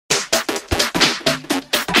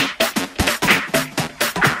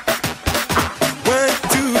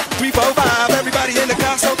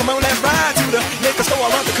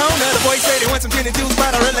say they want some gin and juice,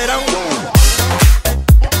 but I really don't.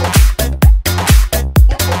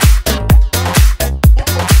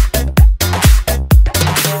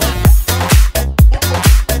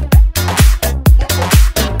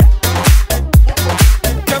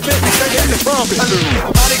 A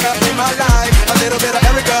little Monica in my life, a little bit of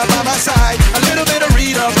Erica by my side, a little bit of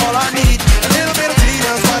Rita's all I need, a little bit of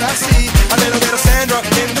Tina's what I see, a little bit of Sandra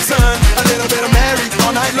in the sun, a little bit of Mary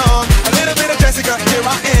all night long, a little bit of Jessica, here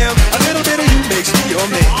I am, a little bit of you makes me your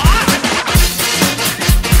man.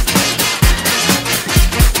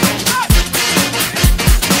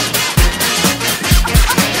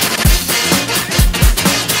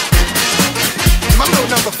 My little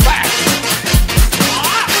number 5.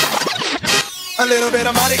 A little bit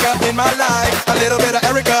of Monica in my life, a little bit of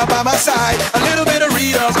Erica by my side, a little bit of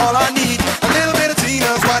Rita's all I need, a little bit of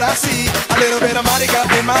Tina's what I see, a little bit of Monica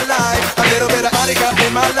in my life, a little bit of Monica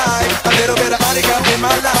in my life, a little bit of Monica in my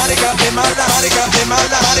life, Monica in my life, Monica in my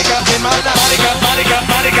life, Monica in my life, Monica, Monica,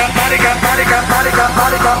 Monica, Monica.